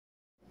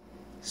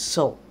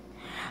So,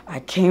 I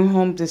came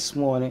home this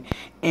morning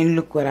and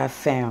look what I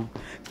found.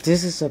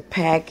 This is a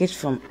package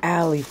from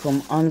Allie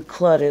from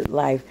Uncluttered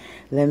Life.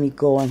 Let me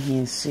go in here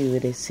and see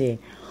what it said.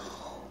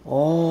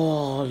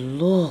 Oh,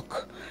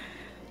 look.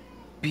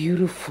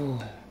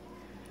 Beautiful.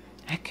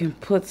 I can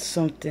put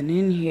something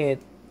in here.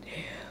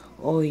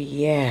 Oh,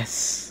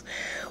 yes.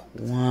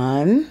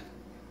 1,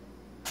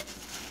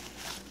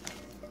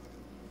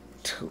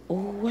 2. Oh,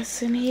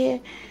 what's in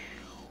here?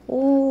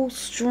 Oh,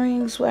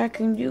 strings where I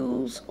can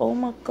use. Oh,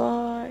 my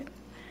God.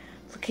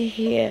 Look at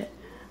here.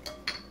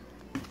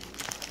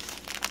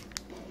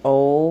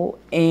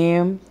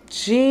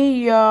 OMG,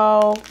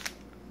 y'all.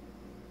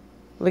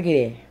 Look at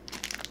it.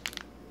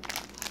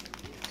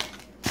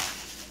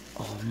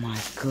 Oh, my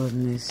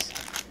goodness.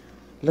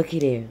 Look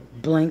at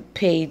it. Blank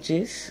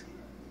pages.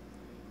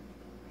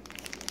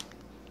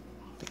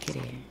 Look at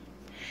it.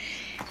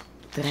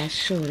 Did I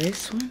show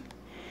this one?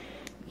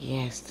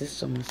 Yes,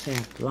 this one must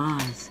have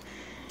lines.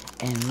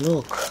 And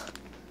look.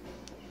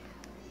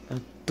 A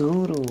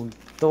doodle.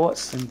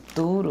 Thoughts and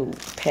doodle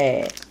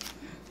pad.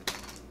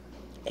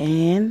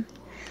 And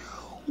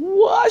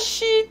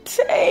washi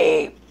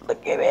tape.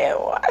 Look at that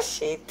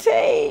washi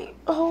tape.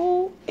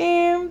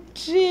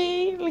 OMG.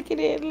 Look at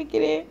it. Look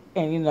at it.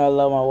 And you know I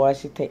love my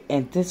washi tape.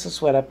 And this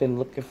is what I've been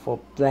looking for.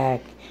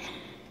 Black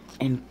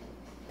and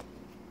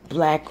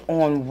black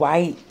on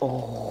white.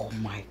 Oh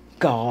my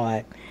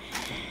God.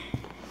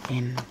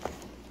 And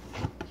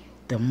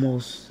the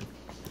most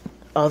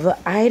other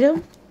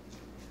item.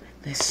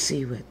 Let's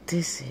see what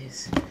this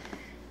is.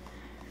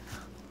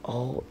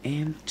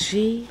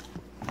 OMG.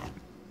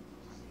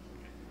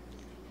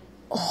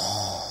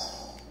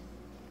 Oh.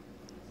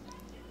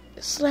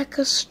 It's like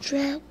a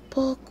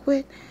scrapbook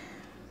with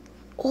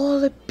all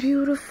the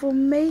beautiful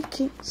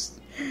makings.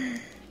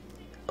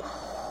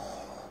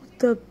 Oh,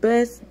 the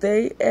best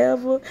day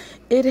ever.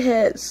 It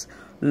has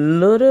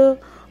little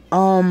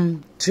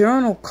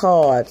journal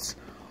cards.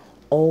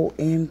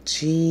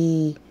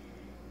 OMG.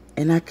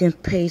 And I can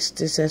paste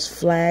this as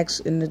flags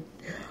in the...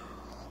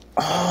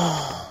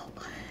 Oh.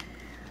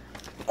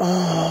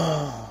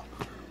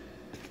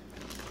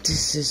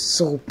 This is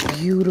so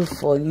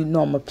beautiful. You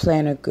know I'm a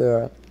planner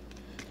girl.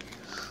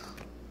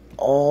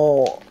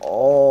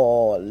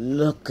 Oh,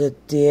 look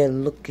at there,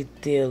 look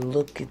at there,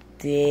 look at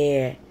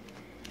there.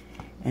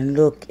 And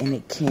look, and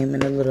it came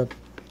in a little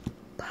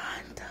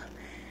binder.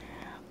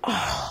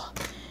 Oh,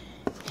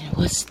 and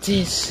what's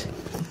this?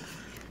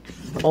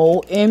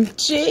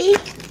 OMG.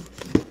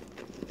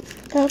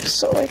 I'm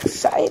so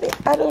excited.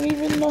 I don't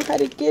even know how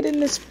to get in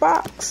this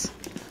box.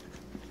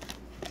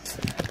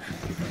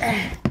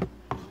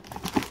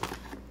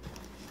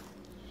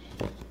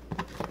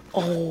 Oh,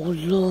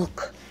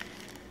 look.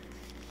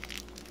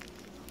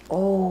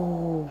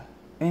 Oh,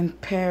 in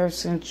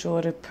Paris,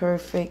 enjoy the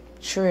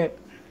perfect trip.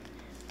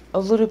 A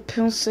little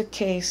pencil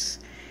case.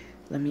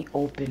 Let me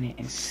open it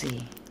and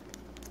see.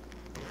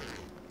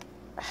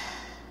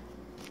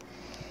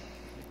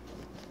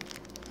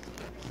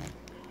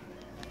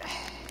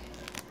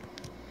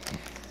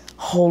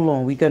 Hold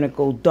on, we're gonna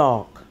go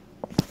dark.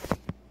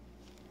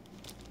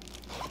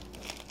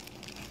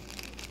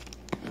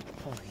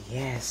 Oh,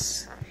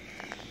 yes.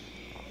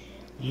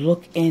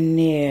 Look in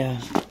there.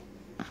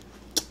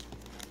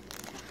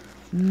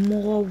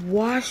 More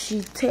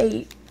washi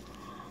tape.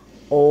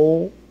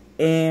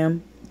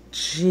 OMG.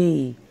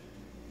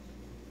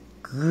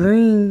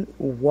 Green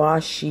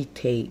washi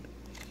tape.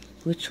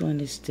 Which one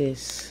is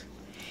this?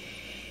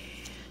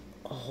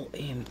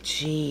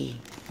 OMG.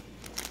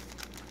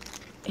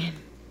 And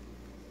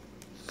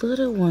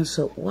little ones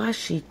of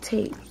washi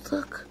tape.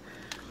 Look.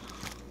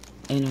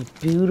 And a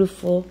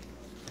beautiful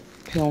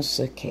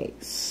pencil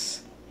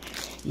case.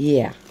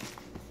 Yeah.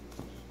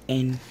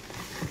 And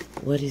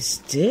what is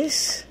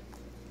this?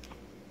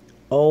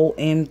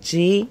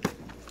 OMG.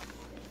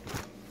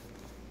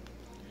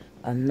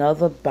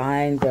 Another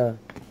binder.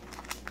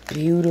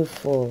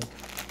 Beautiful.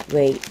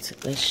 Wait,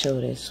 let's show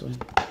this one.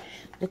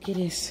 Look at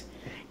this.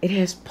 It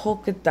has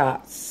polka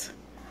dots.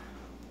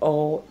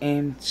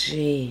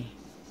 OMG.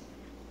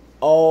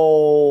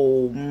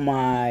 Oh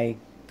my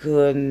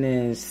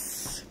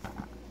goodness.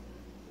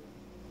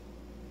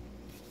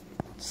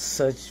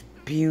 Such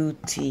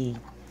beauty.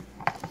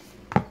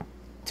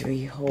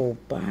 3-hole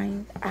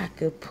bind. I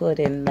could put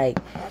in like,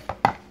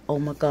 oh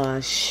my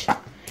gosh.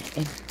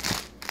 And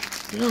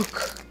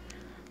look,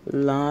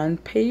 lawn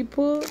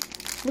paper.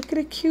 Look at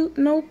the cute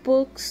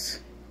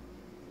notebooks.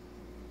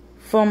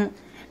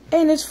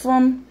 It's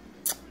from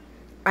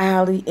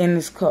Allie, and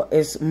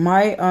it's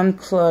My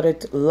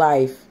Uncluttered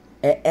Life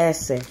at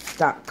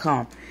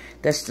Essay.com.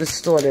 That's the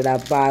store that I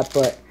buy,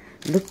 but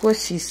look what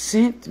she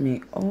sent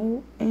me.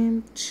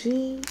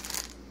 OMG.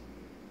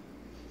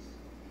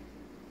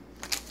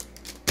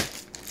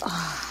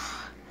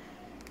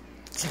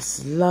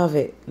 Just love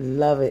it,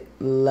 love it,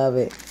 love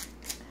it.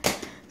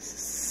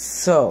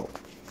 So,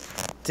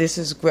 this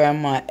is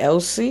Grandma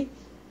Elsie.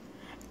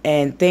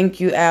 And thank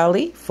you,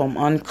 Allie, from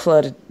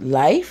Uncluttered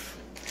Life.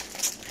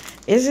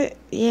 Is it?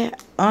 Yeah,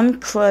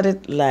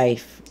 Uncluttered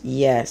Life.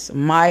 Yes,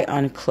 My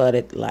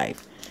Uncluttered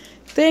Life.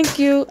 Thank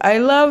you. I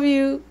love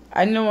you.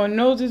 I know my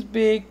nose is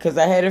big because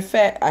I had it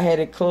fat. I had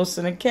it close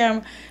in the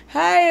camera.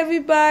 Hi,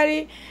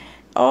 everybody.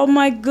 All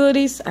my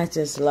goodies. I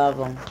just love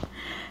them.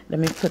 Let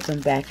me put them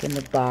back in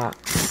the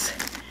box.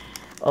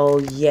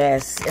 Oh,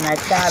 yes. And I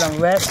got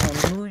them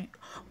right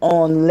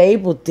on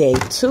Labor Day,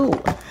 too.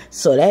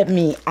 So that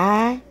means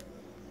I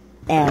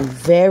am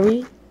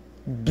very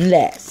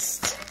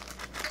blessed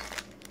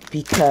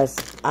because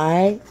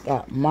I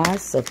got my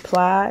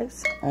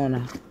supplies on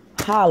a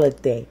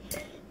holiday.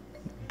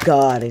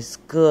 God is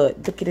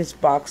good. Look at this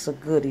box of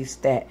goodies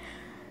that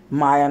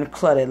my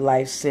uncluttered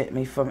life sent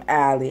me from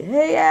Allie.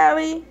 Hey,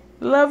 Allie.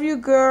 Love you,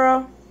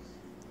 girl.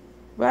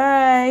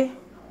 Bye.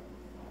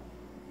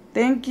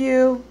 Thank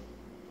you.